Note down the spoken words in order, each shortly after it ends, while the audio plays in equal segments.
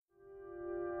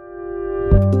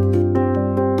Hello,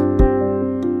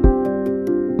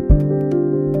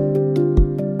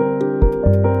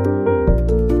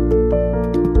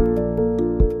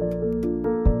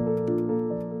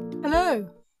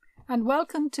 and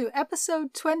welcome to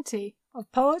episode 20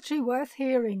 of Poetry Worth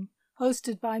Hearing,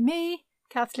 hosted by me,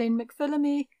 Kathleen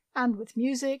McPhillamy, and with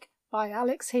music by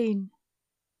Alex Heen.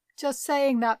 Just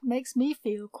saying that makes me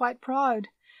feel quite proud,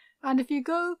 and if you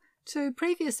go to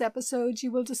previous episodes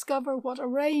you will discover what a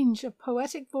range of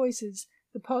poetic voices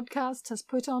the podcast has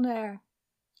put on air.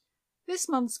 This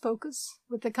month's focus,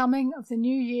 with the coming of the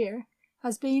new year,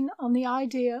 has been on the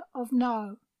idea of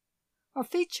now. Our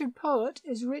featured poet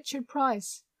is Richard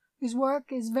Price, whose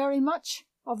work is very much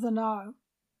of the now.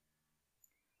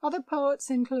 Other poets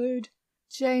include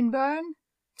Jane Byrne,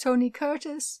 Tony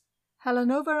Curtis, Helen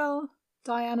Overell,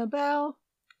 Diana Bell,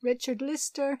 Richard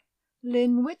Lister,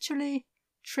 Lynne Wycherley,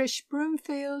 Trisha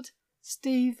Broomfield,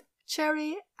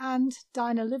 Xerri and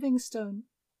Dinah Livingstone.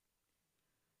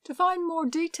 To find more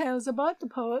details about the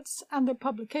poets and their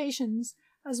publications,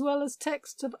 as well as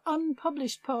texts of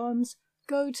unpublished poems,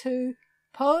 go to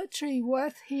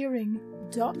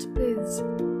poetryworthhearing.biz.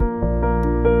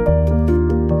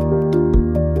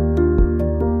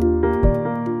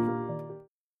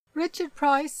 Richard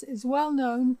Price is well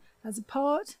known as a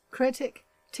poet, critic,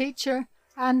 teacher,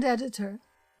 and editor.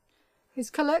 His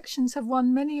collections have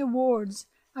won many awards,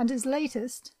 and his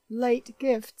latest, Late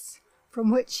Gifts,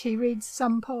 from which he reads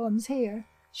some poems here,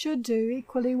 should do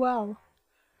equally well.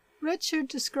 Richard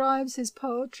describes his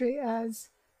poetry as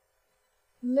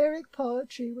lyric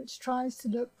poetry which tries to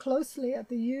look closely at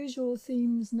the usual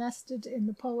themes nested in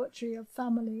the poetry of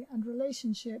family and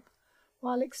relationship,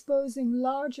 while exposing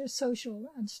larger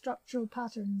social and structural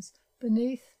patterns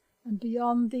beneath and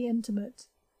beyond the intimate.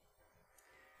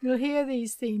 You'll hear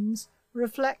these themes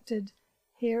reflected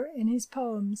here in his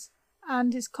poems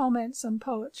and his comments on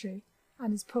poetry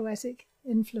and his poetic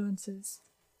influences.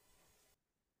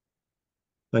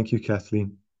 Thank you,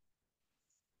 Kathleen.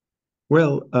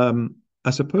 Well, I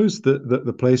suppose that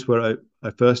the place where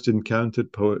I first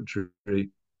encountered poetry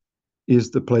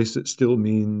is the place that still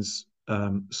means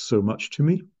so much to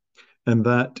me, and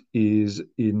that is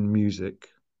in music.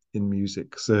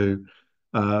 So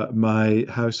my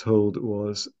household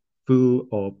was full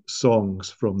of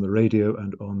songs from the radio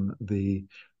and on the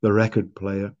record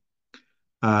player,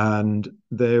 and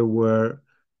there were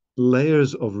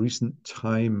layers of recent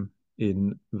time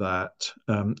in that.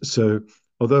 So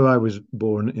although I was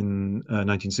born in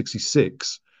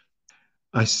 1966,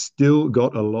 I still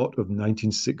got a lot of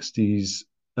 1960s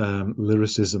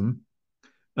lyricism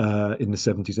in the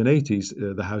 70s and 80s.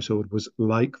 The household was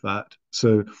like that.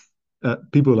 So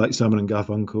people like Simon and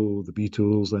Garfunkel, the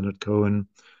Beatles, Leonard Cohen.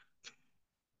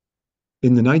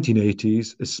 In the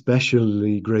 1980s,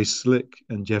 especially Grace Slick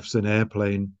and Jefferson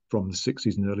Airplane from the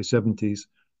 60s and early 70s,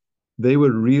 they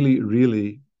were really,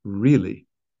 really, really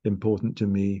important to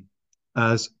me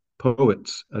as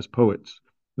poets.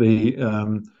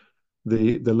 The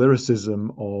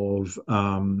lyricism of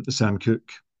Sam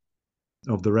Cooke,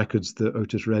 of the records that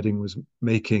Otis Redding was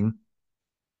making,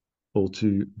 all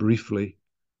too briefly,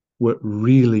 were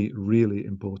really, really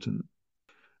important.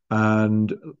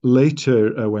 And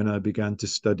later, when I began to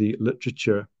study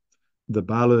literature, the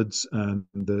ballads and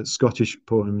the Scottish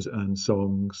poems and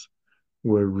songs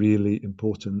were really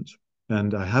important.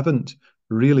 And I haven't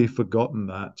really forgotten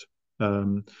that.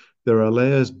 There are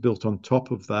layers built on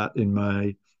top of that in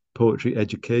my poetry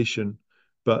education,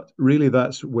 but really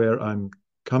that's where I'm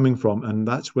coming from, and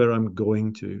that's where I'm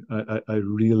going to. I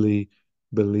really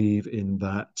believe in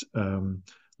that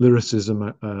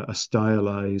lyricism, a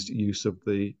stylized use of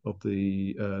the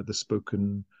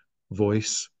spoken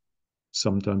voice,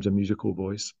 sometimes a musical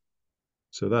voice.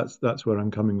 So that's where I'm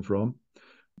coming from.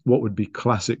 What would be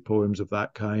classic poems of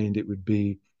that kind? It would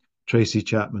be Tracy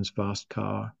Chapman's Fast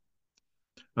Car.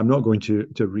 I'm not going to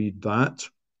read that.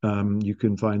 You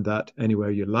can find that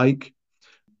anywhere you like.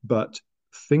 But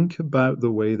think about the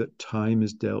way that time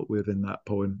is dealt with in that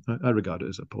poem. I regard it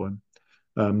as a poem.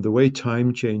 The way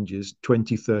time changes,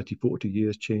 20, 30, 40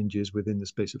 years changes within the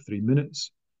space of 3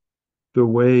 minutes. The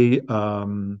way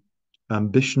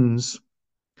ambitions,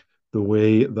 the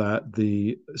way that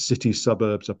the city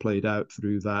suburbs are played out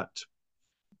through that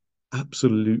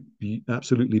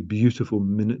absolutely beautiful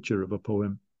miniature of a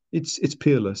poem. It's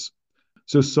peerless.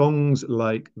 So songs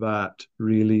like that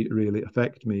really, really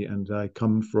affect me, and I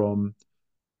come from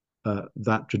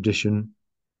that tradition,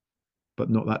 but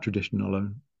not that tradition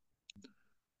alone.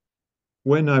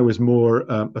 When I was more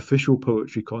official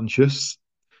poetry conscious,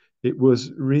 it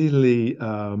was really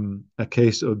a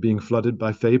case of being flooded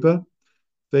by Faber.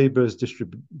 Faber's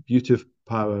distributive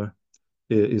power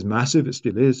is massive. It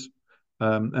still is.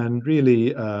 And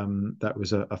really, that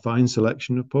was a fine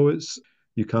selection of poets.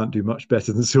 You can't do much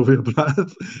better than Sylvia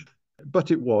Plath.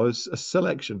 But it was a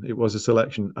selection. It was a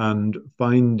selection. And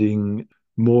finding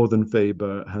more than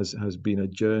Faber has been a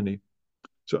journey.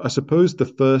 So I suppose the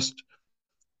first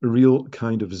real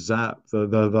kind of zap,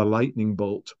 the lightning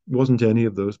bolt, wasn't any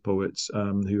of those poets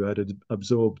who I had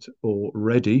absorbed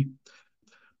already.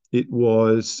 It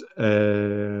was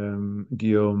Guillaume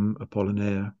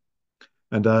Apollinaire.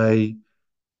 And I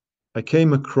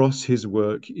came across his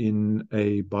work in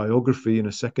a biography in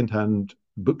a secondhand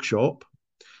bookshop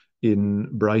in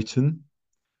Brighton,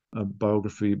 a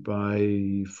biography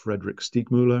by Frederick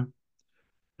Stiegmuller.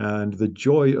 And the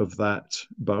joy of that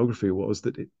biography was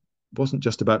that it wasn't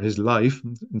just about his life.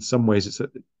 In some ways, it's a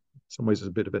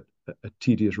bit of a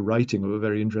tedious writing of a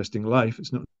very interesting life.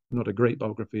 It's not a great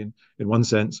biography in one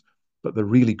sense, but the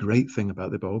really great thing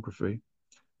about the biography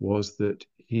was that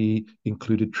he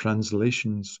included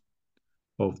translations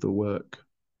of the work.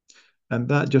 And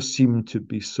that just seemed to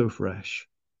be so fresh.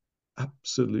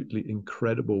 Absolutely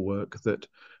incredible work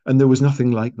and there was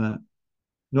nothing like that.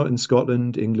 Not in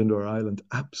Scotland, England, or Ireland.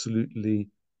 Absolutely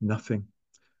nothing.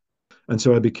 And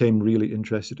so I became really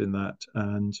interested in that.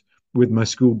 And with my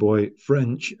schoolboy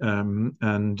French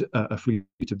and a fleet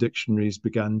of dictionaries,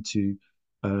 began to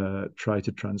try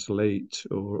to translate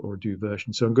or do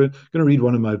versions. So I'm going to read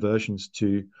one of my versions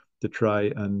to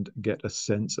try and get a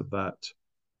sense of that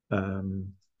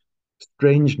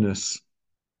strangeness,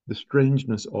 the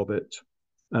strangeness of it,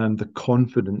 and the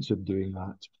confidence of doing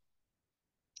that.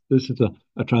 This is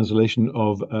a translation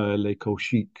of Les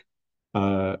Colchiques,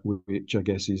 which I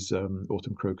guess is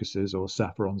autumn crocuses or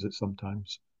saffrons, it's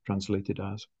sometimes translated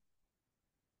as.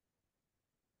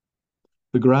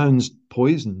 The ground's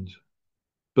poisoned,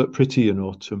 but pretty in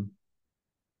autumn.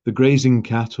 The grazing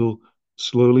cattle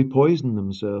slowly poison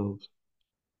themselves.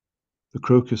 The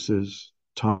crocuses,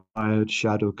 tired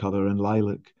shadow colour and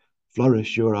lilac,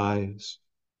 flourish your eyes.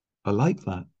 I like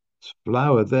that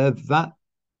flower. They're that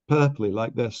purply,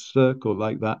 like their circle,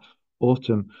 like that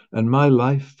autumn, and my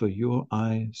life for your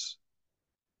eyes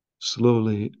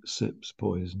slowly sips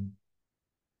poison.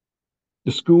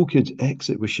 The school kids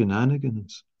exit with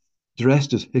shenanigans,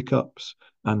 dressed as hiccups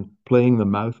and playing the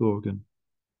mouth organ.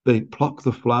 They pluck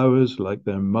the flowers like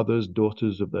their mothers,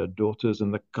 daughters of their daughters,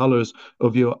 and the colors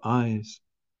of your eyes.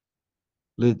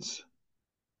 Lids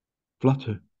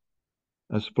flutter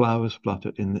as flowers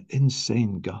flutter in the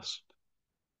insane gust.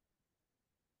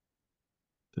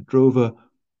 The drover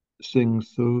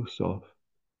sings so soft.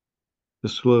 The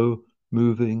slow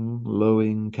moving,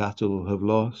 lowing cattle have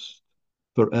lost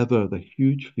forever the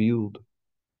huge field,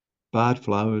 bad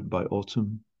flowered by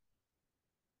autumn.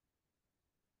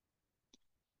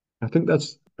 I think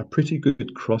that's a pretty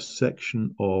good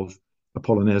cross-section of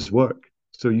Apollinaire's work.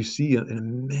 So you see an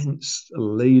immense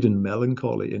laden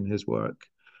melancholy in his work,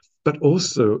 but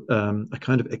also a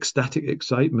kind of ecstatic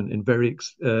excitement in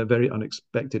very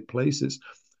unexpected places.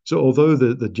 So although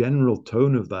the general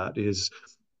tone of that is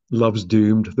love's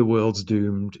doomed, the world's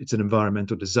doomed, it's an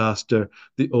environmental disaster,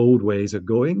 the old ways are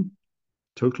going,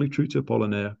 totally true to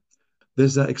Apollinaire.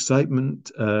 There's that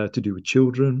excitement to do with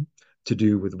children, to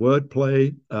do with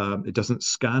wordplay. It doesn't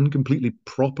scan completely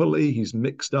properly. He's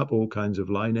mixed up all kinds of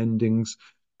line endings.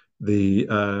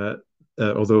 Although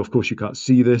of course you can't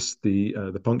see this,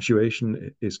 the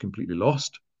punctuation is completely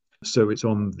lost. So it's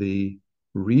on the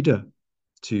reader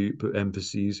to put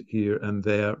emphases here and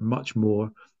there much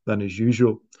more than is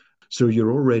usual. So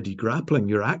you're already grappling,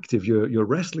 you're active, you're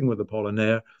wrestling with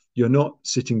Apollinaire. You're not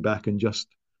sitting back and just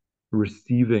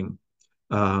receiving.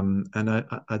 And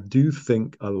I do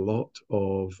think a lot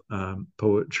of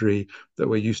poetry that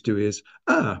we're used to is,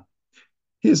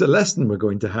 here's a lesson we're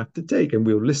going to have to take, and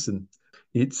we'll listen.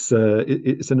 It's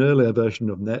an earlier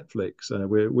version of Netflix.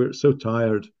 We're so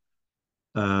tired.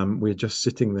 We're just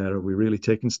sitting there. Are we really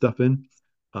taking stuff in?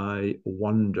 I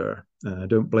wonder. I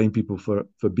don't blame people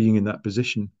for being in that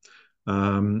position,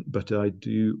 but I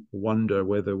do wonder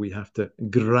whether we have to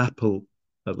grapple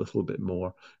a little bit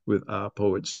more with our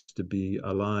poets to be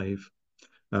alive.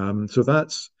 So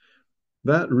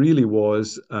that really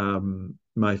was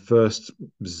my first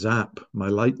zap, my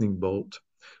lightning bolt.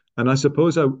 And I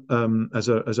suppose as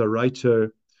a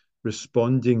writer,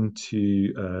 responding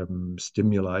to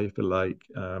stimuli, if you like,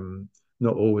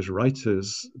 not always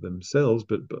writers themselves,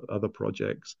 but other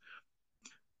projects,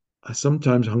 I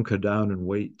sometimes hunker down and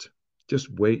wait, just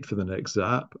wait for the next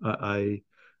zap. I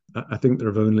think there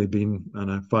have only been, I don't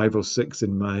know, 5 or 6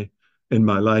 in my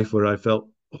life where I felt,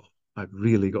 oh, I've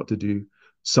really got to do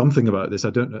something about this.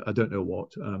 I don't know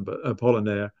what, but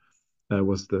Apollinaire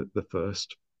was the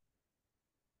first.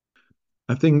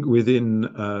 I think within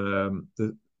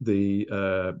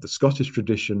the Scottish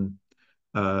tradition,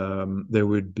 there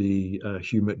would be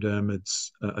Hugh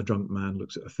MacDiarmid's "A Drunk Man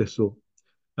Looks at a Thistle,"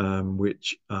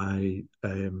 which I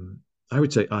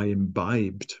would say I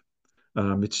imbibed.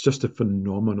 It's just a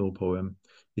phenomenal poem.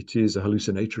 It is a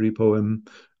hallucinatory poem,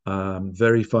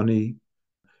 very funny,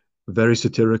 very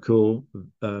satirical,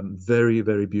 very,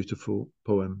 very beautiful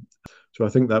poem. So I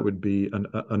think that would be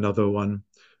another one.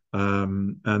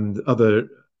 And other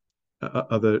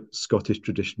Scottish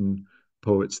tradition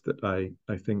poets that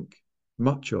I think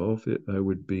much of it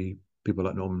would be people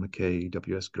like Norman Mackay,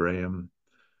 W.S. Graham.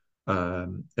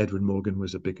 Edwin Morgan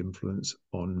was a big influence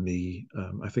on me.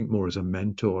 I think more as a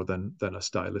mentor than a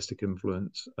stylistic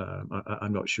influence.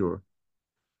 I'm not sure.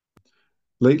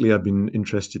 Lately, I've been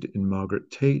interested in Margaret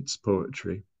Tate's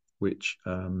poetry, which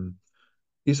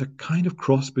is a kind of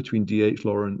cross between D.H.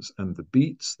 Lawrence and the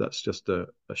Beats. That's just a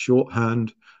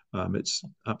shorthand. It's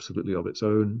absolutely of its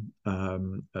own.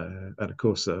 And of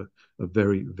course, a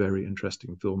very, very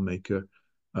interesting filmmaker.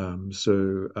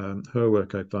 So her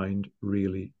work I find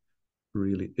really,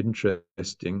 really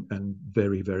interesting and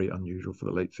very, very unusual for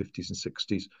the late 50s and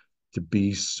 60s to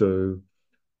be so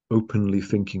openly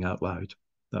thinking out loud.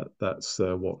 That's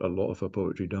what a lot of her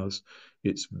poetry does.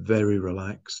 It's very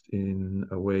relaxed in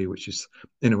a way which is,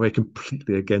 in a way,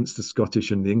 completely against the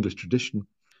Scottish and the English tradition.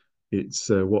 It's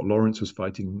what Lawrence was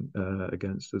fighting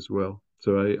against as well.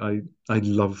 So I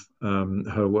love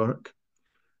her work.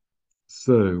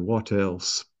 So what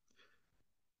else?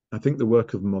 I think the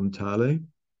work of Montale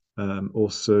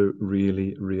also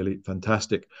really, really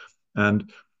fantastic.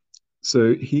 And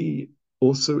so he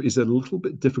also is a little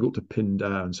bit difficult to pin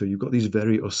down. So you've got these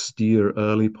very austere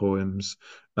early poems,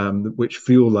 which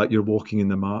feel like you're walking in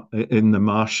the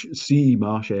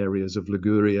marsh areas of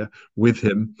Liguria with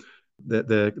him.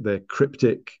 They're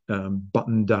cryptic,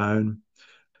 buttoned down,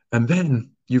 and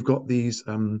then you've got these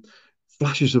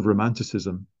flashes of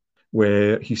romanticism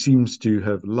where he seems to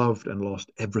have loved and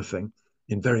lost everything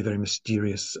in very, very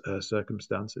mysterious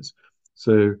circumstances.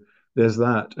 So there's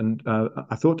that. And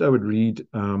I thought I would read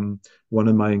one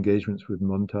of my engagements with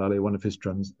Montale, one of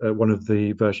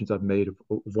the versions I've made of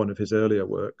one of his earlier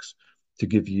works, to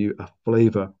give you a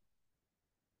flavor.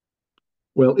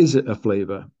 Well, is it a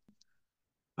flavor?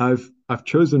 I've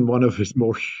chosen one of his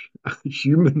more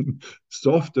human,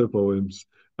 softer poems.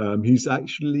 He's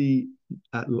actually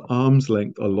at arm's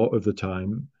length a lot of the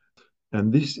time,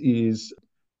 and this is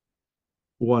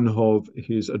one of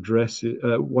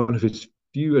his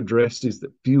few addresses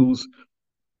that feels,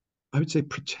 I would say,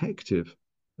 protective.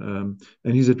 And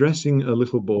he's addressing a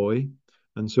little boy,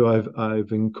 and so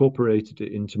I've incorporated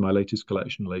it into my latest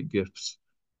collection, Late Gifts.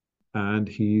 And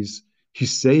he's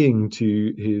saying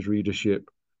to his readership,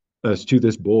 to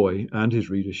this boy and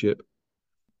his readership,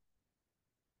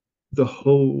 the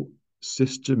whole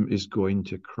system is going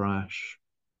to crash.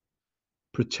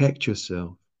 Protect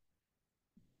yourself.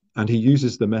 And he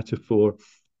uses the metaphor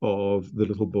of the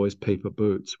little boy's paper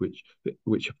boats, which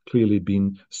have clearly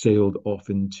been sailed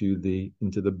off into the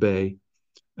bay.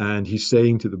 And he's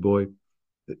saying to the boy,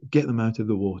 get them out of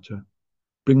the water,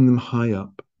 bring them high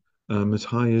up, as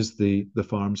high as the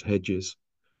farm's hedges,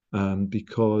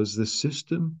 because the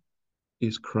system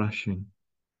is crashing.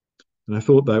 And I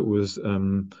thought that was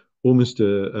almost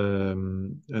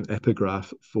an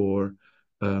epigraph for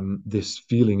this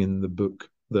feeling in the book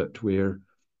that we're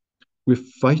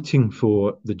fighting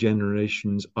for the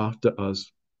generations after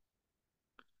us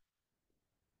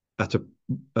at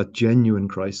a genuine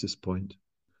crisis point.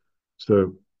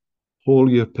 So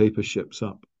haul your paper ships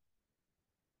up.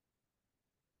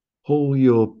 Haul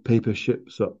your paper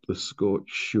ships up the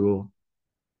scorched shore,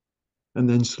 and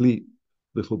then sleep,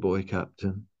 little boy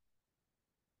captain.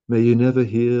 May you never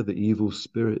hear the evil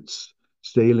spirits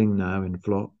sailing now in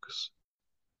flocks.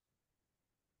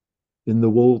 In the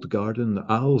walled garden,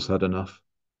 the owls had enough.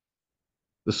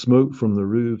 The smoke from the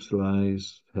roofs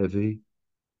lies heavy.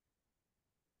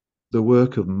 The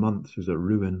work of months is a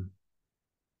ruin.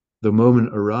 The moment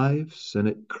arrives and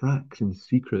it cracks in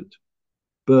secret,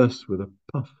 bursts with a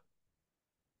puff.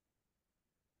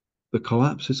 The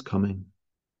collapse is coming,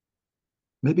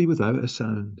 maybe without a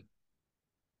sound.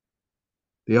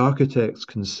 The architects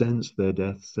can sense their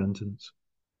death sentence.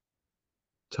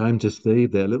 Time to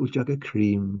save their little jug of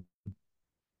cream.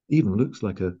 Even looks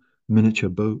like a miniature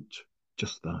boat,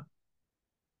 just that.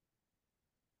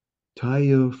 Tie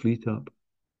your fleet up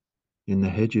in the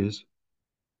hedges.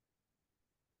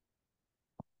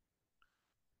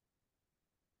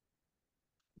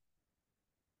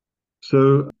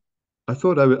 So I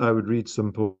thought I would read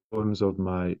some poems of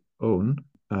my own,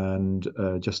 and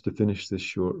just to finish this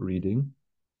short reading.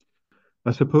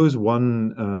 I suppose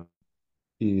one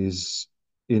is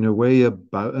in a way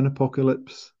about an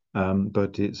apocalypse,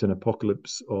 but it's an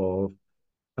apocalypse of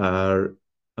our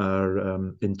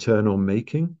internal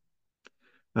making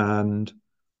and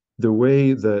the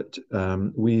way that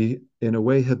we, in a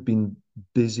way, have been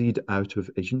busied out of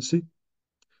agency.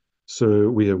 So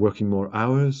we are working more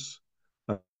hours.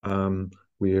 Um,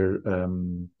 we're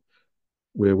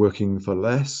we're working for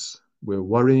less. We're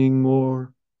worrying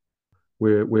more.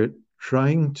 We're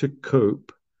trying to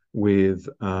cope with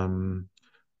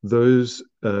those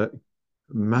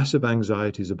massive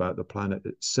anxieties about the planet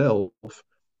itself,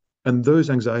 and those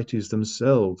anxieties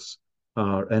themselves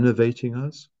are enervating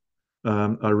us,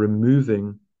 are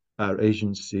removing our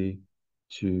agency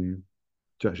to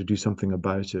to actually do something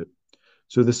about it.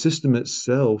 So the system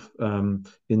itself,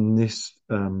 in this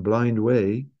blind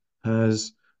way,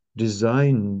 has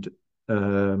designed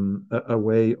a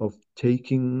way of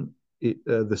taking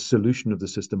the solution of the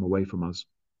system away from us.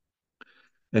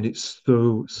 And it's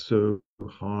so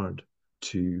hard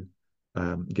to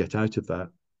get out of that.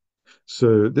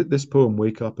 So this poem,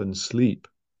 Wake Up and Sleep,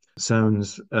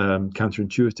 sounds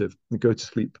counterintuitive. Go to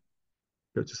sleep,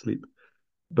 go to sleep.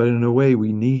 But in a way,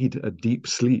 we need a deep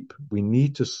sleep. We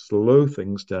need to slow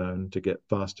things down to get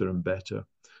faster and better.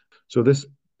 So this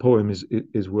poem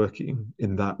is working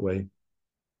in that way.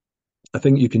 I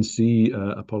think you can see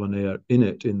Apollinaire in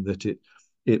it, in that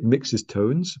it mixes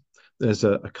tones. There's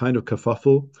a kind of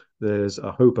kerfuffle. There's,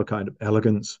 I hope, a kind of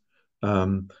elegance,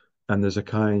 um, and there's a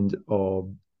kind of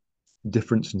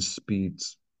difference in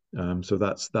speeds. So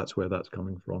that's where that's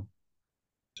coming from.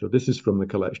 So this is from the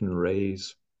collection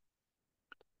Rays.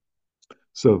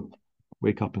 So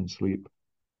wake up and sleep.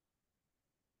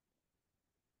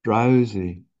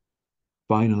 Drowsy,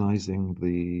 finalizing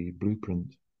the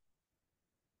blueprint.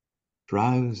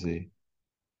 Drowsy,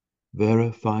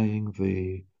 verifying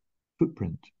the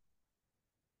footprint.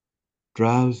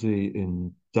 Drowsy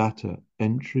in data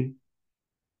entry.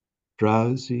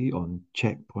 Drowsy on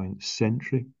checkpoint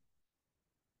sentry.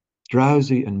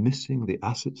 Drowsy and missing the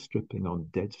asset stripping on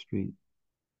Dead Street.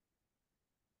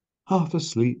 Half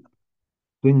asleep,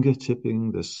 finger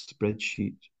tipping the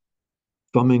spreadsheet,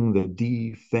 thumbing the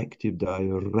defective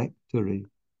directory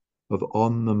of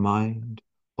on the mind,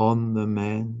 on the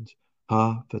mend,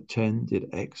 half-attended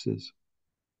X's,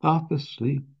 half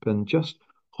asleep and just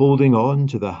holding on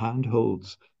to the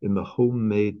handholds in the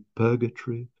homemade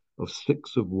purgatory of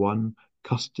 6 of 1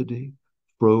 custody,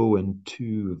 fro and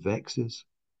 2 vexes,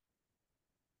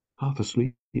 half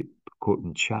asleep,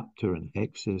 quoting chapter and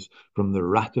hexes from the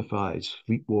ratified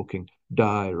sleepwalking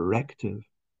directive.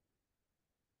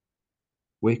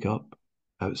 Wake up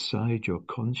outside your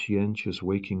conscientious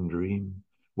waking dream.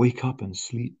 Wake up and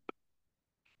sleep.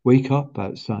 Wake up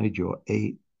outside your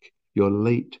ache, your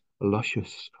late,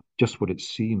 luscious, just what it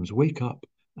seems. Wake up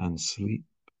and sleep.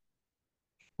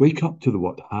 Wake up to the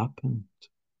what happened.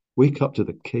 Wake up to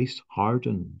the case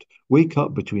hardened. Wake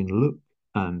up between look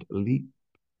and leap.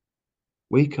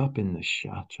 Wake up in the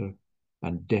shatter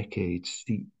and decades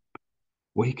steep.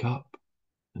 Wake up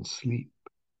and sleep.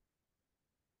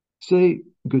 Say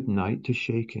good night to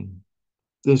shaking.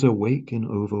 There's a waking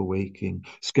over waking.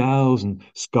 Scowls and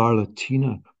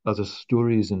scarlatina are the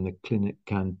stories in the clinic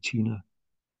cantina.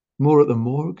 More at the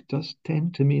morgue does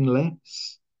tend to mean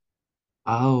less.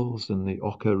 Owls in the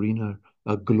ocarina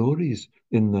are glories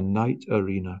in the night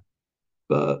arena.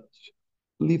 But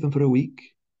leave them for a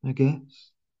week, I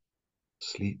guess.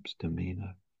 Sleep's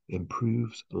demeanor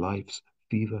improves life's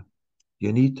fever.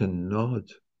 You need to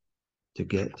nod to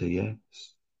get to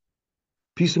yes.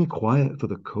 Peace and quiet for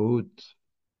the codes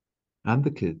and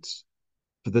the kids,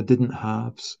 for the didn't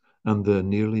haves and the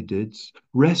nearly dids.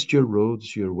 Rest your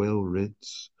roads, your well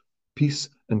rids. Peace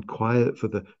and quiet for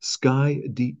the sky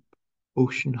deep,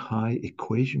 ocean high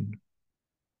equation.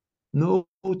 No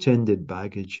tended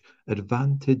baggage,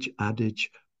 advantage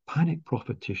adage, panic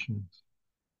propetitions,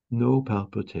 no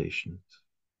palpitations.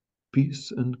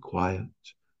 Peace and quiet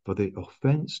for the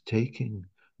offense taking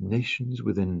nations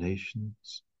within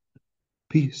nations.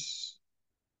 Peace,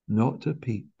 not a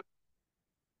peep.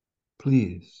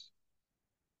 Please,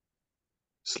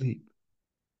 sleep.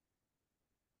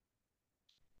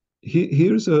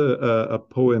 Here's a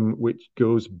poem which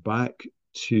goes back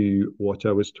to what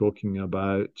I was talking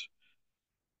about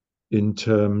in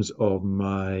terms of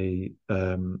my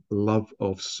love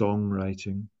of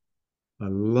songwriting. I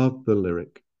love the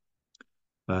lyric.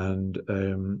 And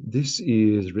this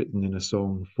is written in a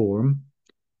song form.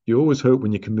 You always hope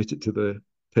when you commit it to the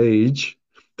page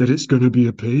that it's going to be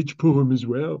a page poem as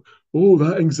well. Oh,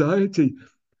 that anxiety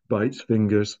bites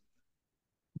fingers.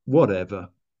 Whatever,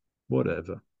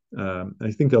 whatever.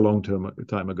 I think a long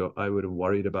time ago, I would have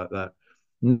worried about that.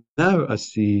 Now I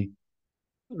see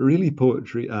really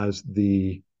poetry as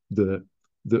the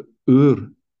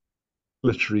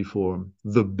literary form,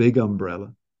 the big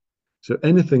umbrella. So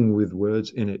anything with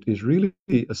words in it is really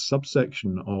a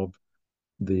subsection of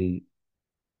the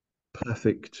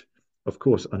perfect, of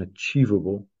course,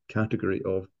 unachievable category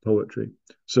of poetry.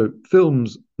 So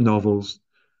films, novels,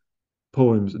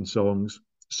 poems, and songs.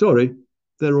 Sorry,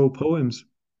 they're all poems.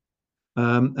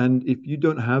 And if you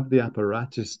don't have the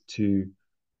apparatus to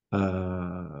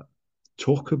uh,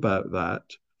 talk about that,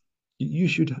 you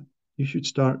should you should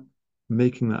start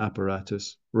making that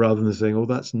apparatus rather than saying, "Oh,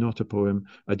 that's not a poem.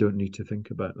 I don't need to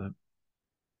think about that."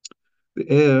 The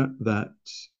air that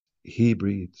he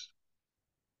breathes.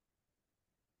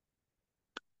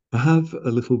 I have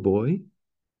a little boy,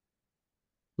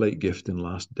 late gift in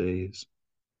last days.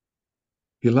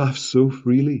 He laughs so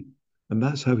freely, and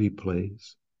that's how he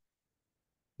plays.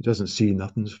 He doesn't see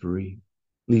nothing's free,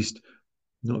 at least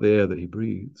not the air that he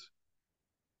breathes.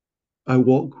 I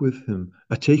walk with him.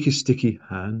 I take his sticky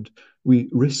hand. We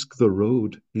risk the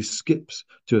road. He skips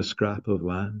to a scrap of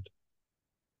land.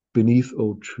 Beneath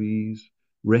old trees,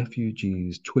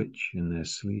 refugees twitch in their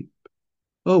sleep.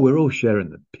 Oh, we're all sharing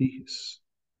the peace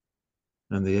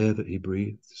and the air that he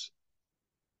breathes.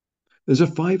 There's a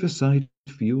five-a-side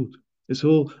field. It's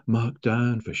all marked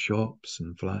down for shops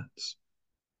and flats,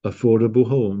 affordable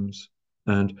homes,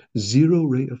 and zero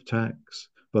rate of tax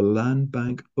for land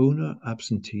bank owner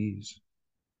absentees.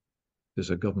 There's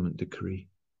a government decree.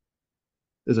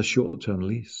 There's a short-term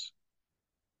lease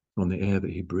on the air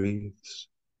that he breathes.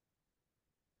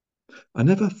 I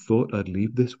never thought I'd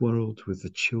leave this world with the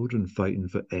children fighting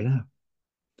for air.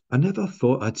 I never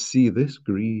thought I'd see this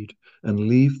greed and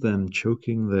leave them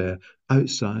choking there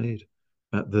outside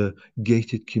at the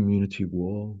gated community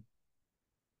wall.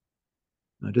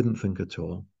 I didn't think at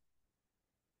all.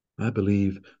 I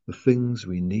believe the things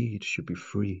we need should be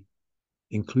free,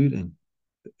 including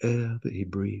the air that he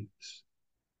breathes.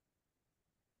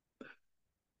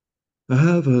 I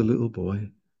have a little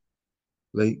boy,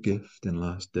 late gift in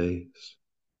last days.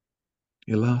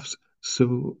 He laughs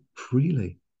so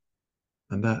freely,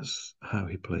 and that's how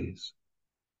he plays.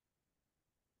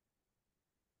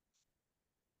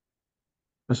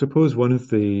 I suppose one of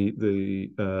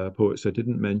the poets I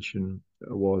didn't mention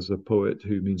was a poet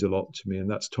who means a lot to me, and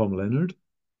that's Tom Leonard.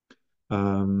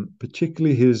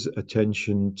 Particularly his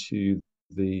attention to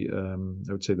I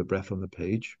would say, the breath on the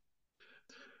page,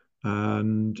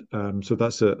 and so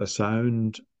that's a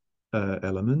sound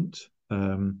element,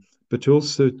 but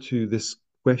also to this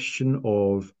question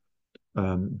of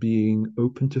being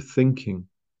open to thinking,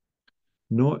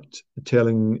 not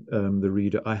telling the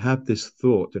reader, I have this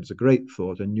thought, it's a great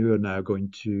thought, and you are now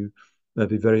going to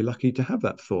be very lucky to have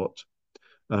that thought.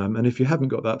 And if you haven't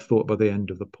got that thought by the end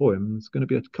of the poem, there's going to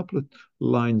be a couple of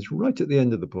lines right at the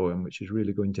end of the poem, which is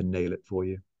really going to nail it for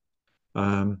you.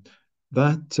 Um,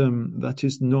 that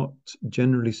is not,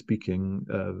 generally speaking,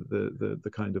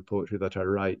 the kind of poetry that I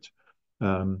write.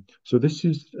 So this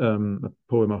is a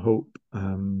poem I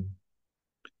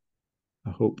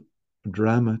hope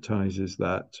dramatizes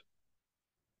that.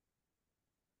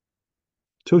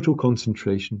 Total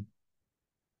concentration.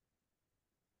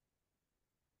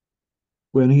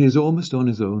 When he is almost on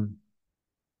his own,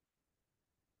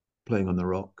 playing on the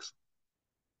rocks,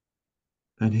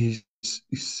 and he's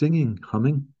singing,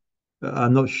 humming.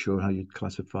 I'm not sure how you'd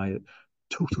classify it.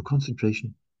 Total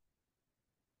concentration.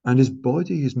 And his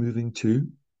body is moving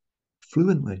too,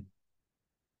 fluently.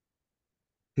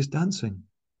 He's dancing.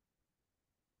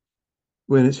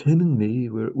 When it's him and me,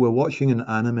 we're watching an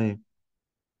anime,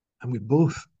 and we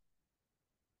both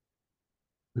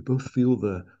feel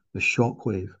the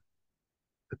shockwave.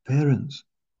 The parents,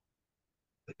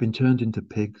 they've been turned into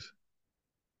pigs.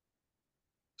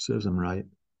 Serves them right.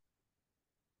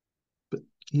 But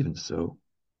even so.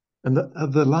 And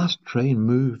the last train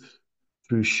moves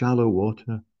through shallow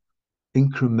water,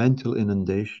 incremental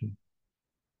inundation,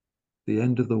 the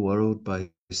end of the world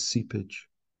by seepage.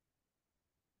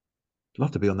 I'd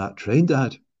love to be on that train,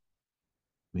 Dad.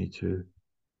 Me too.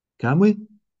 Can we?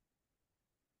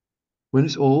 When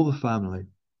it's all the family,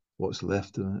 what's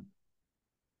left of it?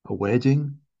 A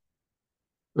wedding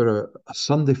or a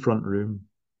Sunday front room,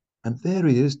 and there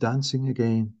he is dancing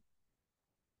again.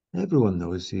 Everyone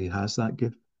knows he has that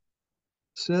gift.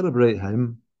 Celebrate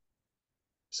him,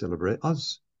 celebrate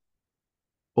us,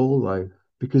 all life,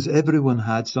 because everyone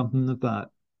had something of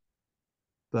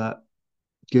that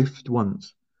gift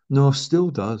once. No,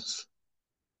 still does.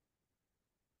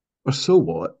 Or so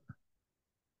what?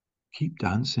 Keep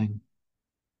dancing.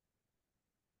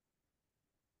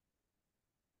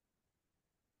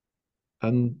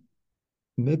 And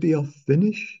maybe I'll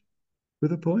finish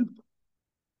with a poem.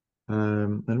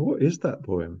 And what is that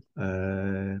poem?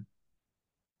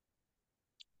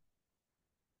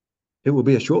 It will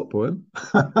be a short poem.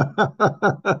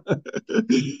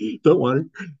 Don't worry,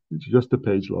 it's just a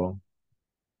page long.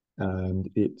 And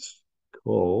it's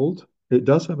called, it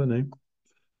does have a name.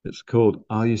 It's called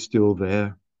Are You Still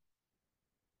There?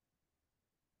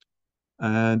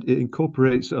 And it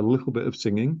incorporates a little bit of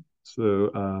singing.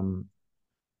 So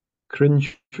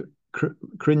cringe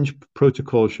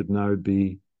protocol should now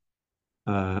be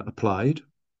applied.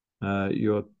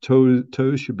 Your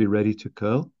toes should be ready to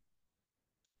curl.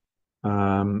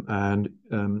 And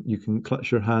you can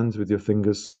clutch your hands with your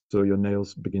fingers so your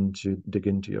nails begin to dig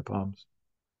into your palms.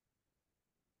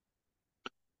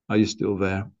 Are you still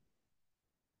there?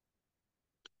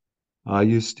 Are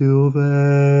you still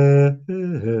there?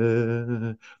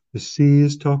 The sea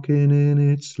is talking in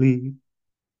its sleep.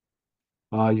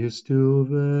 Are you still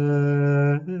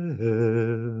there?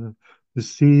 The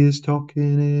sea is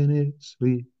talking in its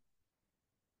sleep.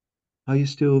 Are you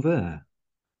still there?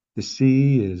 The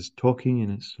sea is talking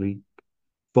in its sleep.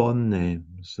 Fond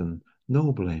names and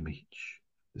no blame each.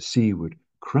 The sea would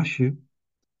crush you,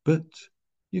 but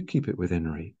you keep it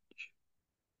within reach.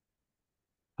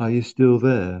 Are you still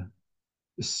there?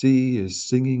 The sea is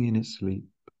singing in its sleep.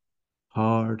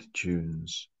 Hard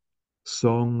tunes,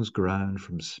 songs grand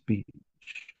from speech.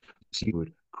 The sea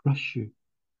would crush you,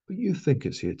 but you think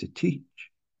it's here to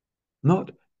teach.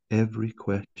 Not every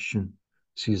question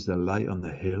sees the light on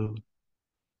the hill.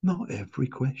 Not every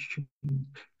question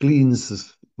gleans the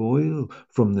spoil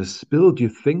from the spill. Do you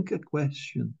think a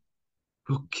question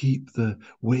will keep the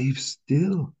waves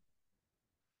still?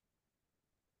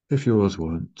 If yours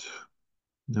won't,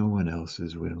 no one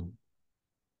else's will.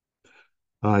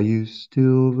 Are you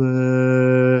still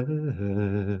there?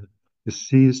 The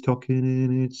sea is talking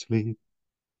in its sleep.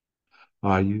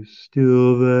 Are you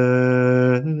still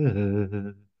there?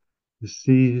 The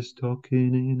sea is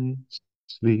talking in its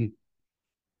sleep.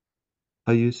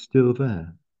 Are you still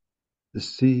there? The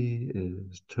sea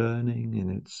is turning in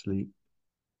its sleep.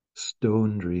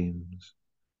 Stone dreams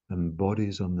and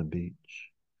bodies on the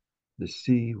beach. The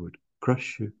sea would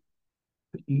crush you,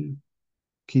 but you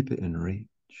keep it in reach.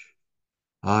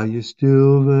 Are you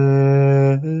still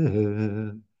there?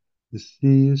 The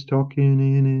sea is talking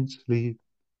in its sleep.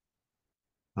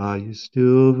 Are you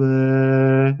still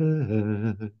there?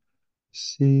 The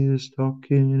sea is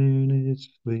talking in its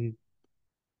sleep.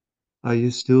 Are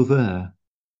you still there?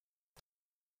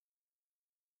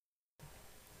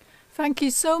 Thank you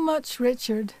so much,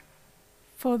 Richard,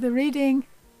 for the reading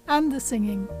and the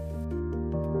singing.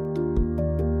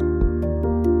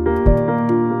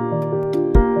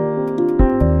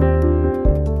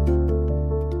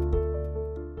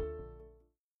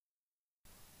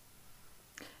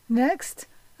 Next,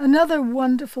 another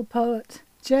wonderful poet,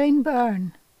 Jane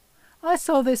Byrne. I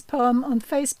saw this poem on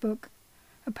Facebook.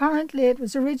 Apparently it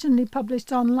was originally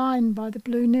published online by the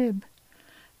Blue Nib.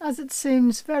 As it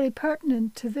seems very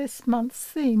pertinent to this month's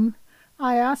theme,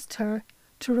 I asked her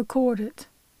to record it.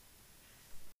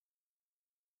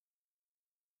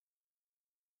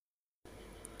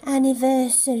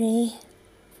 Anniversary.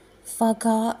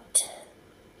 Forgot.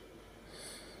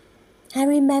 I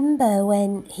remember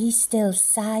when he still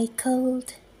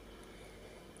cycled,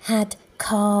 had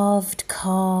carved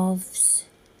calves,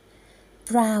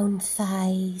 brown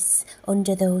thighs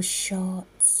under those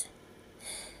shorts.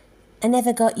 I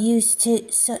never got used to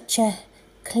such a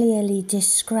clearly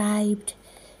described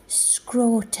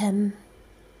scrotum.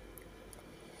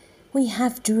 We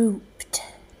have drooped.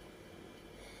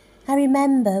 I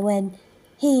remember when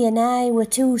he and I were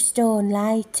 2 stone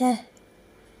lighter.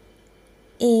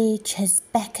 Age has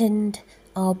beckoned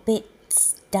our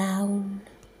bits down.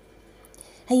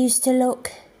 You used to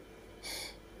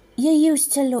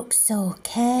look so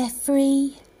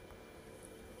carefree.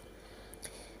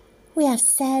 We have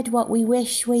said what we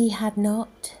wish we had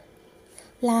not.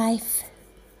 Life,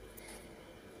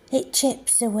 it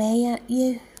chips away at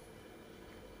you.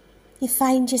 You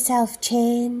find yourself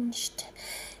changed.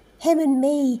 Him and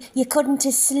me, you couldn't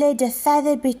have slid a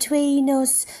feather between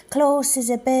us, close as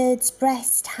a bird's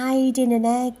breast hiding an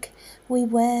egg. We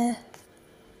were.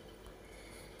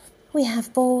 We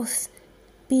have both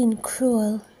been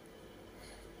cruel.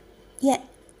 Yet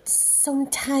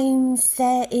sometimes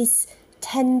there is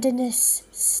tenderness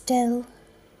still.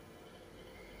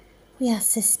 We are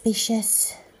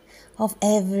suspicious of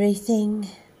everything.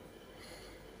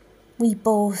 We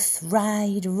both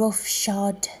ride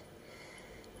roughshod.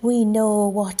 We know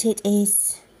what it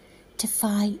is to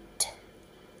fight.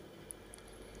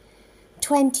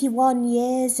 21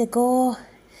 years ago,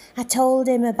 I told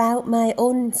him about my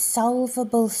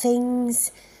unsolvable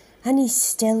things, and he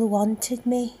still wanted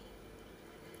me.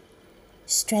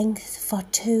 Strength for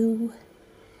two,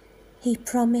 he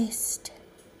promised.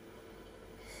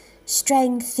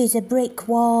 Strength is a brick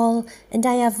wall, and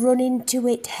I have run into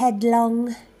it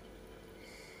headlong.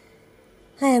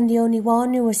 I am the only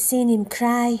one who has seen him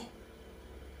cry,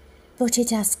 but it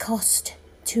has cost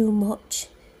too much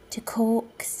to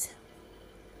coax.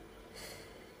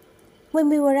 When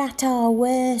we were at our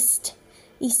worst,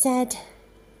 he said,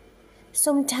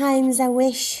 "Sometimes I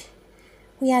wish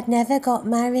we had never got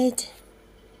married."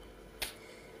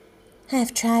 I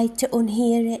have tried to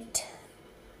unhear it.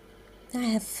 I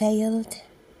have failed.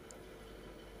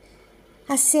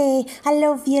 I say, "I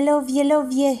love you, love you,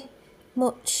 love you,"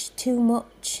 much too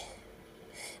much.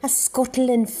 I scuttle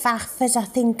and faff as I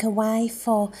think a wife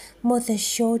or mother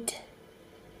should.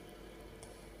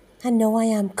 I know I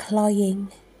am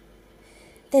cloying.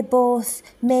 They both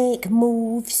make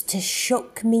moves to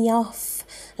shuck me off,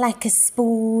 like a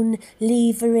spoon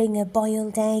levering a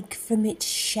boiled egg from its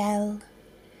shell,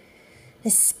 a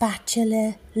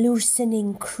spatula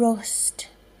loosening crust.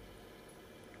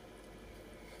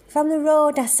 From the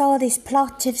road I saw this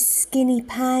plot of skinny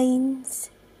pines.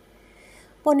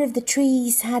 One of the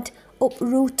trees had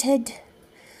uprooted,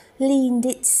 leaned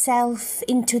itself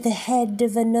into the head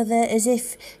of another as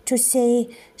if to say,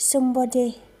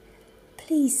 "Somebody,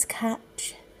 please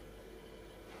catch."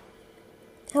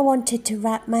 I wanted to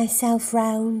wrap myself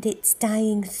round its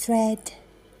dying thread.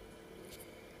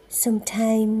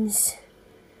 Sometimes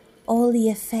all the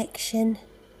affection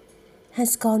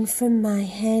has gone from my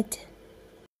head.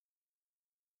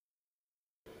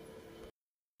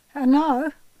 And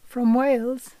now, from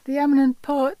Wales, the eminent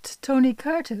poet Tony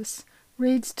Curtis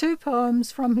reads two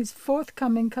poems from his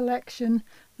forthcoming collection,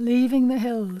 Leaving the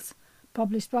Hills,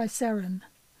 published by Xerri.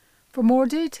 For more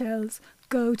details,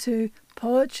 go to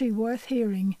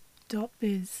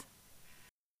poetryworthhearing.biz.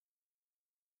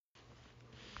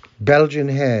 Belgian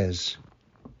Hares.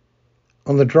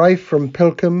 On the drive from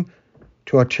Pilkham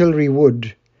to Artillery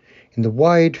Wood, in the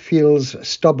wide field's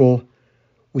stubble,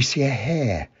 we see a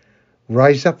hare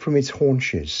rise up from its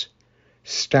haunches,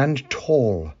 stand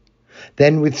tall,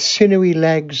 then with sinewy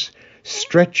legs,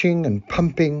 stretching and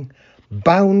pumping,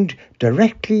 bound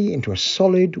directly into a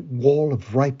solid wall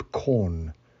of ripe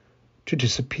corn, to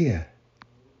disappear.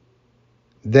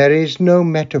 There is no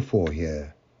metaphor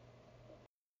here.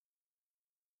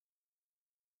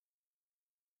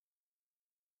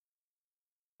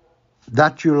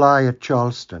 That July at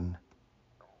Charleston.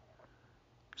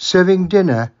 Serving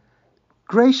dinner,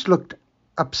 Grace looked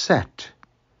upset.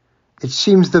 It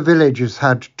seems the village has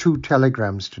had 2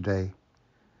 telegrams today.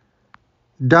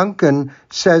 Duncan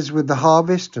says with the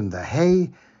harvest and the hay,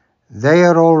 they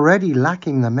are already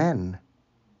lacking the men.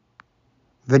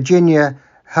 Virginia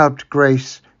helped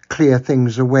Grace clear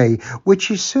things away, which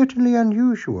is certainly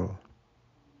unusual.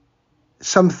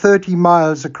 Some 30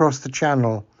 miles across the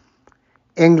channel,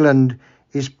 England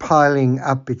is piling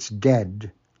up its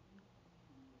dead.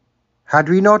 Had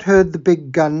we not heard the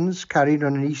big guns carried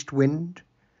on an east wind?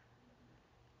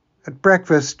 At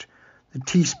breakfast, the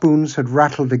teaspoons had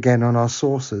rattled again on our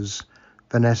saucers,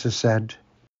 Vanessa said.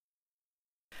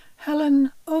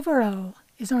 Helen Overell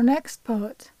is our next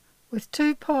poet, with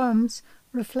 2 poems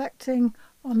reflecting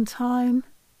on time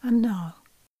and now.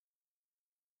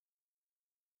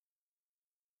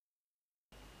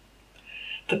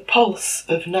 The pulse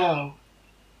of now.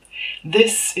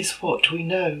 This is what we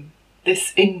know,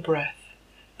 this in-breath,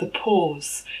 the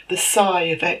pause, the sigh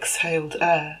of exhaled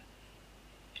air.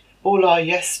 All our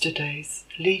yesterdays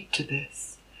lead to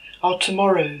this, our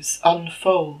tomorrows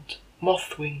unfold,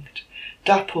 moth-winged,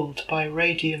 dappled by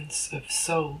radiance of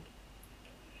soul.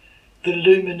 The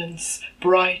luminance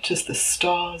bright as the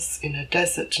stars in a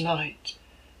desert night,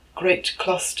 great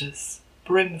clusters,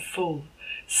 brim full,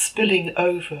 spilling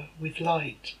over with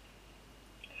light.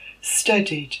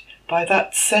 Steadied by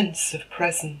that sense of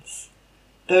presence,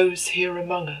 those here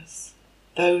among us,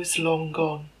 those long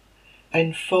gone,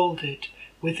 enfolded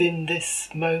within this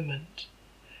moment,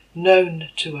 known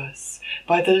to us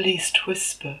by the least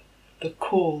whisper, the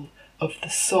call of the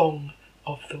song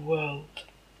of the world.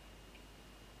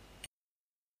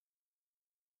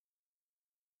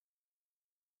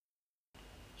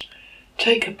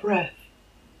 Take a breath.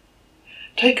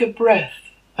 Take a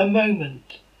breath, a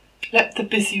moment. Let the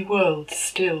busy world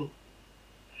still.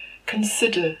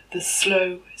 Consider the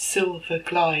slow silver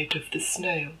glide of the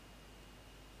snail.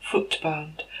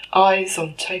 Footbound, eyes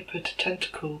on tapered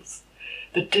tentacles,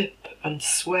 the dip and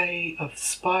sway of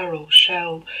spiral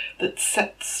shell that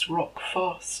sets rock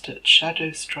fast at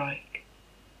shadow strike,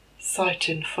 sight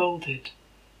enfolded,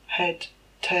 head,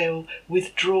 tail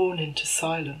withdrawn into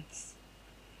silence.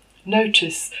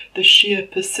 Notice the sheer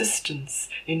persistence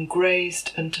in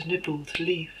grazed and nibbled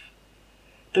leaf,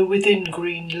 the within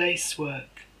green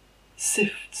lacework,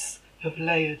 sifts of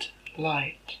layered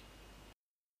light.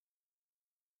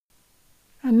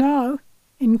 And now,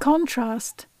 in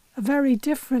contrast, a very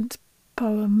different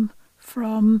poem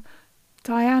from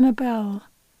Diana Bell,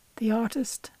 the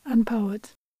artist and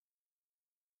poet.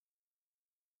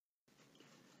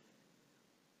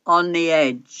 On the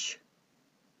edge.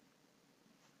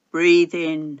 Breathe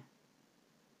in,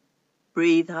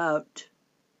 breathe out,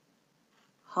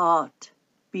 heart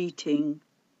beating,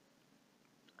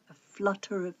 a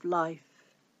flutter of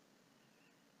life,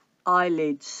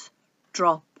 eyelids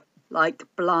drop like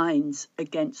blinds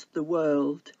against the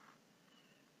world,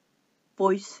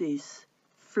 voices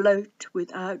float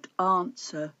without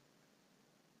answer,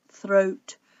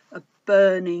 throat a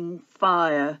burning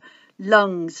fire,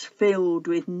 lungs filled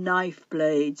with knife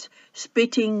blades,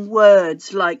 spitting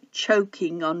words like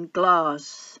choking on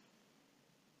glass.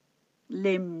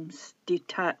 Limbs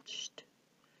detached,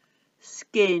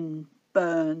 skin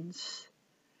burns,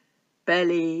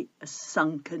 belly a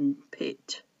sunken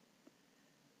pit.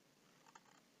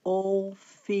 All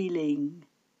feeling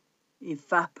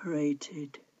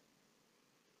evaporated,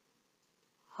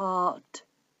 heart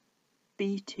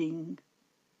beating.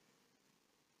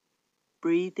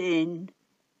 Breathe in,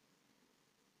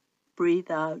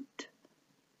 breathe out.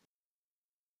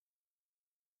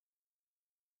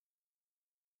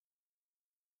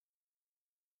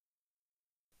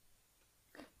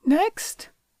 Next,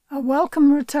 A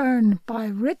Welcome Return by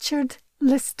Richard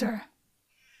Lister.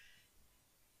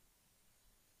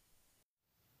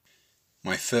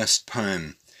 My first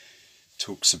poem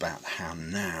talks about how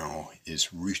now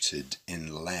is rooted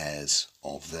in layers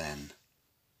of then.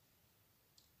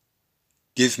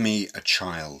 Give me a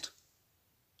child.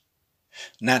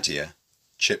 Nadia,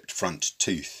 chipped front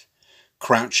tooth,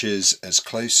 crouches as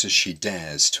close as she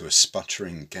dares to a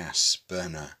sputtering gas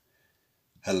burner.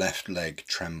 Her left leg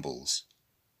trembles.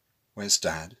 Where's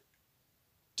Dad?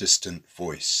 Distant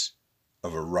voice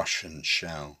of a Russian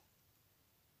shell.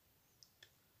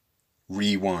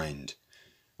 Rewind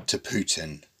to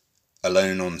Putin,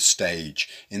 alone on stage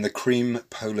in the cream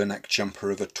polo neck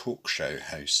jumper of a talk show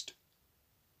host.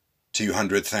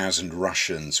 200,000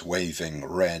 Russians waving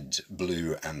red,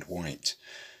 blue and white.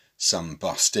 Some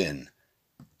bust in,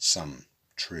 some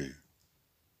true.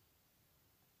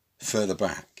 Further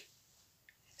back,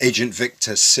 Agent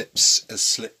Victor sips a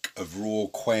slick of raw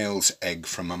quail's egg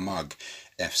from a mug.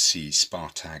 FC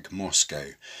Spartak Moscow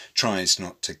tries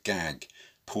not to gag,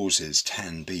 pauses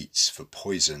 10 beats for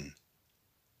poison.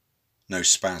 No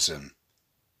spasm,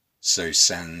 so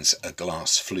sends a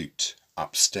glass flute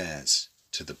upstairs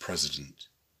to the president.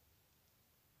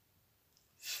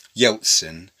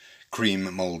 Yeltsin,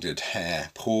 cream-moulded hair,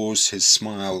 pours his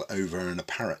smile over an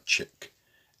apparatchik,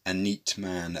 a neat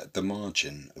man at the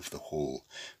margin of the hall,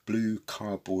 blue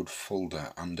cardboard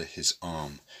folder under his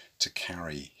arm to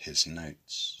carry his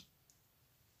notes.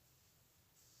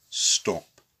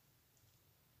 Stop.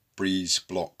 Breeze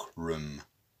block room,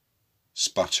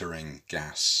 sputtering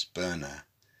gas burner,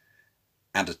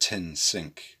 add a tin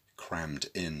sink crammed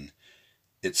in,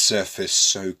 its surface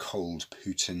so cold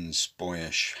Putin's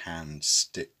boyish hand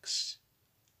sticks.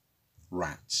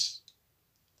 Rats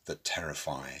that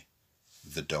terrify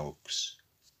the dogs.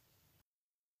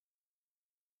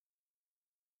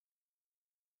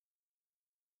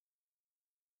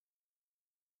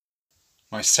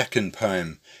 My second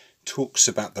poem talks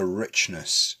about the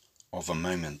richness of a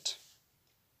moment.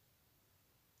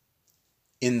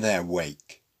 In their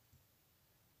wake.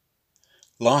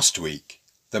 Last week,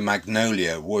 the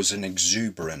magnolia was an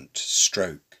exuberant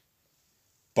stroke,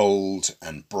 bold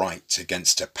and bright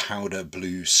against a powder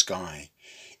blue sky,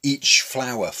 each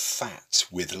flower fat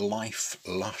with life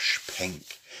lush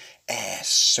pink, air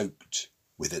soaked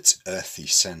with its earthy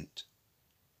scent.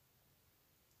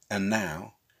 And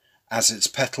now, as its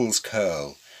petals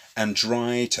curl and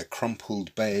dry to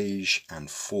crumpled beige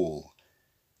and fall,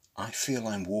 I feel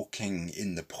I'm walking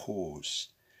in the pause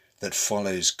that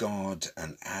follows God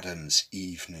and Adam's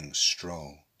evening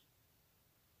stroll.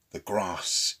 The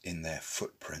grass in their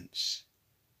footprints,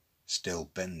 still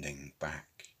bending back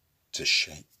to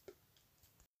shape.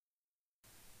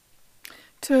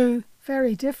 Two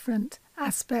very different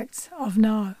aspects of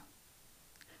now.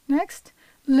 Next,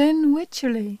 Lynne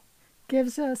Wycherley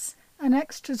gives us an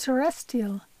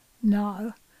extraterrestrial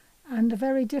now and a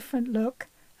very different look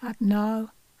at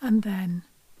now and then.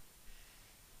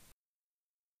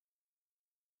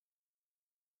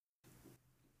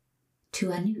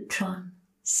 To a neutron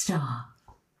star.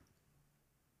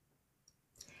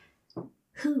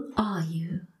 Who are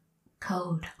you,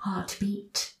 cold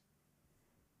heartbeat?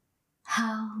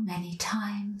 How many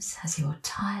times has your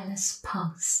tireless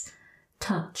pulse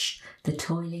touched the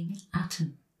toiling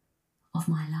atom of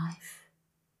my life?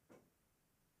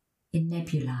 In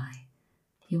nebulae,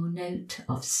 your note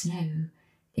of snow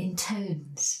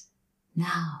intones,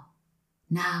 now,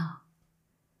 now.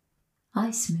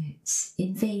 Ice moots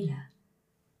in Vela,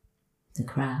 the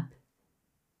crab.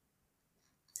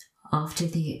 After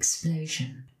the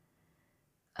explosion,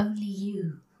 only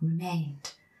you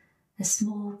remained, a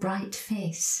small bright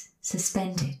face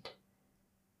suspended.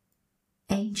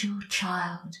 Angel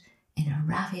child in a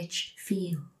ravaged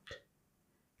field.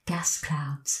 Gas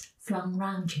clouds flung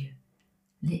round you,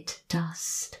 lit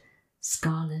dust,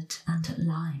 scarlet and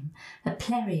lime, a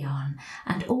plerion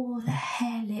and all the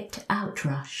hair-lipped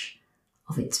outrush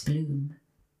of its bloom.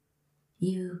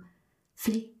 You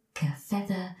flick a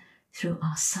feather through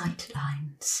our sight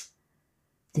lines,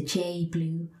 the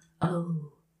J-blue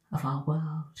O of our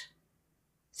world,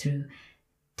 through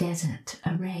desert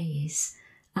arrays,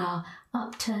 our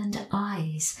upturned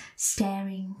eyes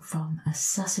staring from a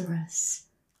susurrus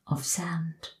of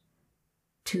sand,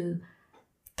 to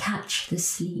catch the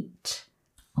sleet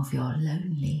of your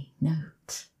lonely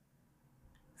note.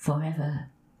 Forever,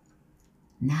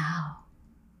 now,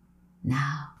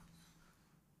 now.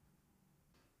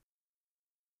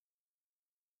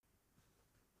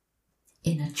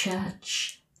 In a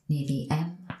church near the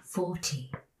M40,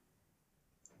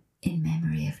 in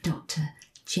memory of Dr.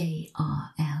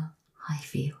 J.R.L.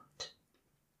 Highfield.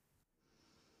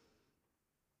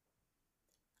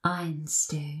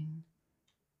 Ironstone,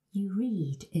 you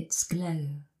read its glow,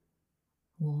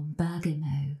 warm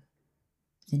bergamot,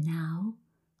 the now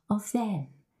of then,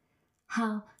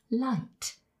 how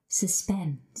light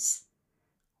suspends,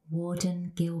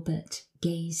 Warden Gilbert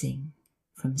gazing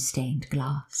from stained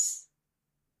glass.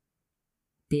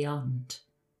 Beyond,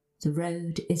 the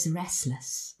road is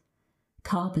restless,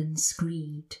 carbon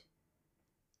screed.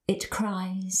 It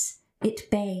cries, it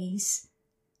bays,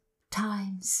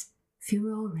 time's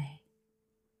furore,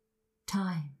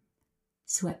 time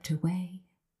swept away.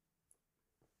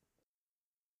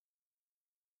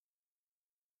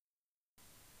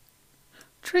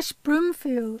 Trish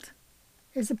Broomfield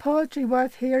is a Poetry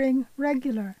Worth Hearing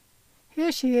regular.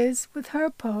 Here she is with her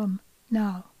poem,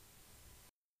 Now.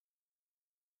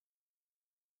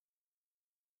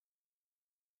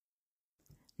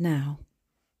 Now.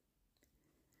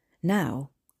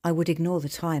 Now I would ignore the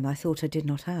time I thought I did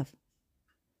not have.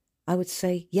 I would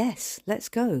say, yes, let's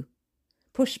go.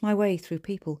 Push my way through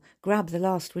people, grab the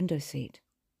last window seat.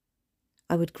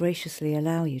 I would graciously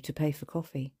allow you to pay for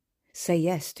coffee, say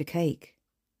yes to cake.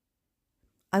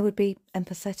 I would be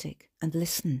empathetic and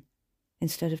listen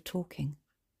instead of talking.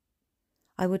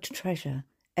 I would treasure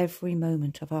every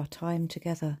moment of our time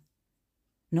together,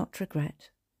 not regret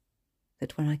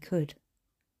that when I could,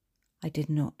 I did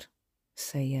not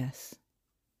say yes.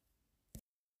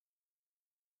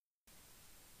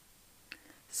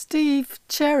 Steve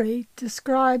Cherry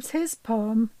describes his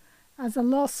poem as a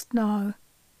lost now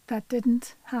that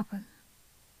didn't happen.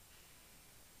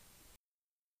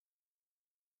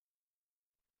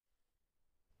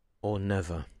 Or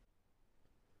never.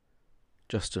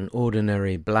 Just an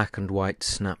ordinary black and white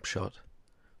snapshot,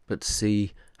 but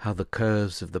see how the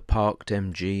curves of the parked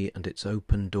MG and its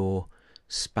open door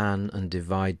span and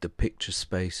divide the picture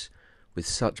space with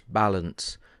such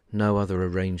balance no other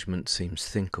arrangement seems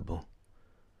thinkable.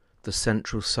 The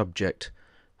central subject,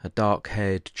 a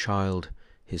dark-haired child,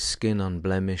 his skin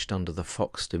unblemished under the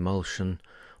foxed emulsion,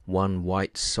 one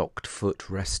white-socked foot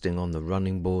resting on the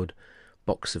running board,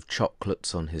 box of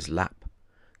chocolates on his lap,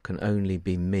 can only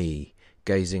be me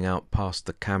gazing out past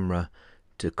the camera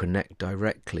to connect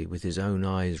directly with his own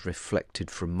eyes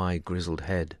reflected from my grizzled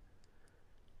head.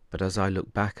 But as I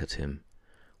look back at him,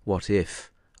 what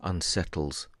if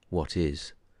unsettles what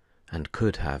is, and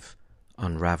could have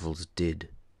unravels did.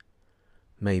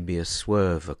 Maybe a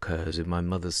swerve occurs in my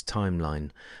mother's timeline,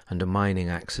 and a mining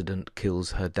accident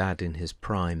kills her dad in his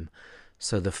prime,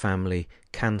 so the family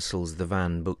cancels the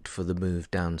van booked for the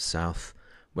move down south,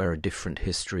 where a different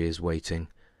history is waiting,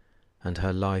 and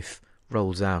her life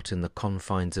rolls out in the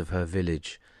confines of her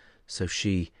village, so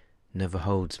she never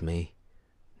holds me,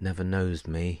 never knows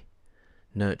me,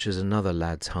 nurtures another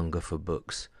lad's hunger for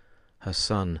books. Her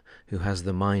son, who has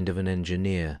the mind of an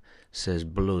engineer, says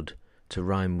blood to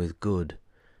rhyme with good,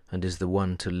 and is the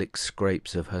one to lick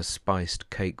scrapes of her spiced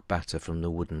cake batter from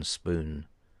the wooden spoon.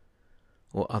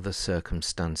 or other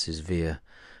circumstances veer,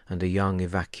 and a young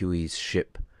evacuee's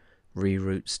ship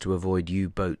reroutes to avoid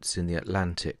U-boats in the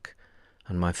Atlantic,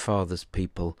 and my father's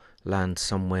people land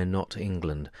somewhere not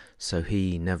England, so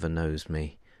he never knows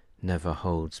me, never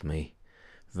holds me,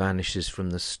 vanishes from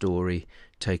the story,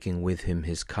 taking with him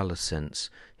his colour sense,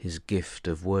 his gift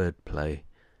of word-play,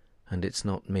 and it's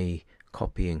not me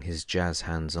copying his jazz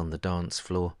hands on the dance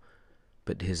floor,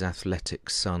 but his athletic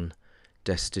son,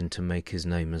 destined to make his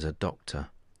name as a doctor.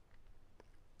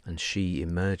 And she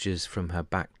emerges from her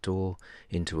back door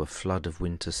into a flood of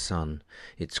winter sun,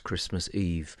 it's Christmas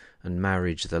Eve, and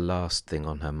marriage the last thing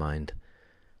on her mind,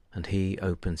 and he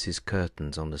opens his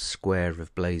curtains on a square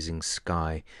of blazing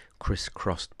sky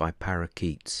criss-crossed by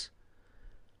parakeets,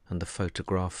 and the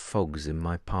photograph fogs in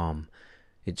my palm,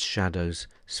 its shadows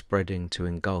spreading to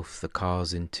engulf the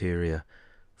car's interior,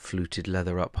 fluted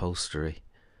leather upholstery,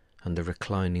 and the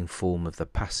reclining form of the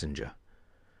passenger.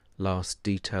 Last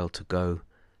detail to go,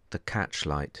 the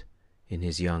catchlight in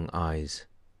his young eyes.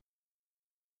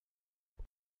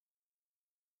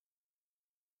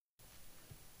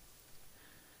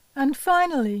 And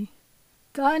finally,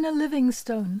 Dinah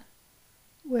Livingstone,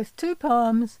 with 2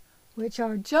 poems which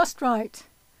are just right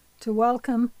to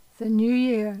welcome the new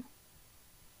year.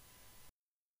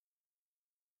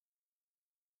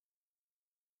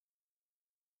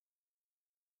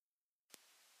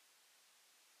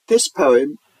 This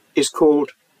poem is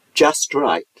called Just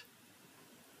Right.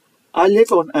 I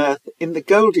live on Earth in the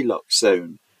Goldilocks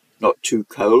zone, not too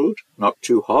cold, not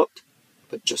too hot,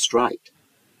 but just right.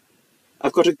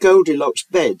 I've got a Goldilocks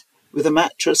bed with a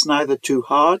mattress neither too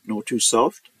hard nor too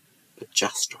soft, but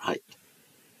just right.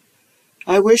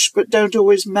 I wish but don't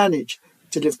always manage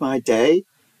to live my day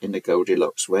in the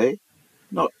Goldilocks way,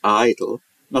 not idle,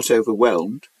 not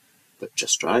overwhelmed, but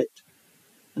just right.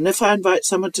 And if I invite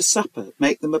someone to supper,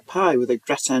 make them a pie with a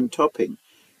gratin topping,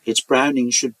 its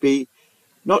browning should be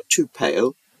not too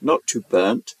pale, not too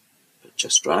burnt, but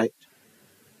just right.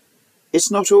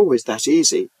 It's not always that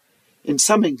easy. In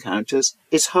some encounters,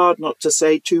 it's hard not to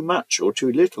say too much or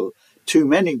too little, too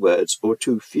many words or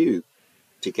too few,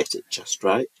 to get it just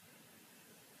right.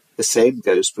 The same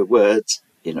goes for words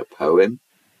in a poem.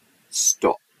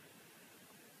 Stop.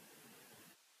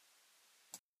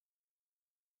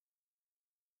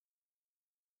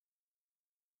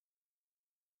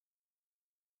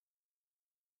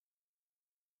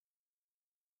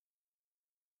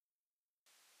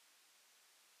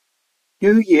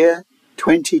 New Year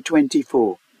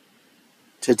 2024.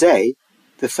 Today,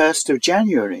 the 1st of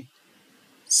January.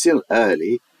 Still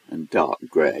early and dark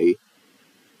grey.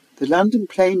 The London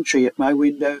plane tree at my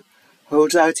window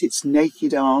holds out its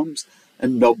naked arms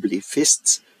and knobbly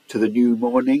fists to the new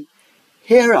morning.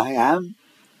 Here I am,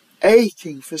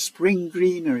 aching for spring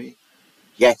greenery.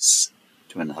 Yes,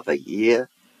 to another year.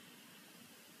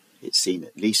 It's seen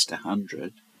at least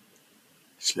 100.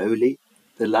 Slowly,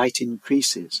 the light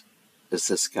increases as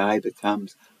the sky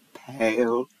becomes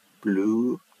pale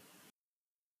blue.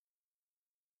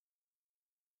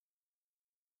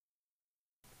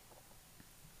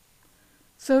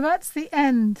 So that's the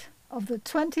end of the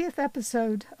 20th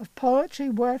episode of Poetry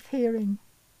Worth Hearing.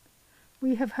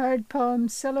 We have heard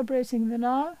poems celebrating the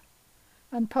now,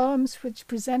 and poems which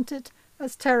present it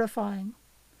as terrifying,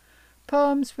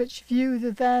 poems which view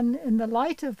the then in the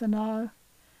light of the now,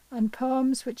 and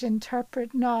poems which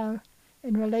interpret now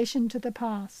in relation to the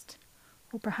past,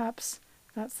 or perhaps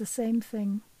that's the same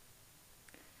thing.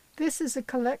 This is a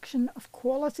collection of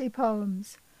quality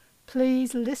poems.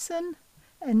 Please listen,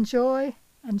 enjoy,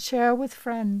 and share with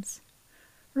friends.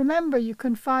 Remember, you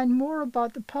can find more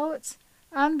about the poets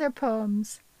and their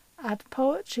poems at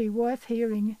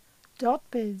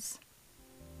poetryworthhearing.biz.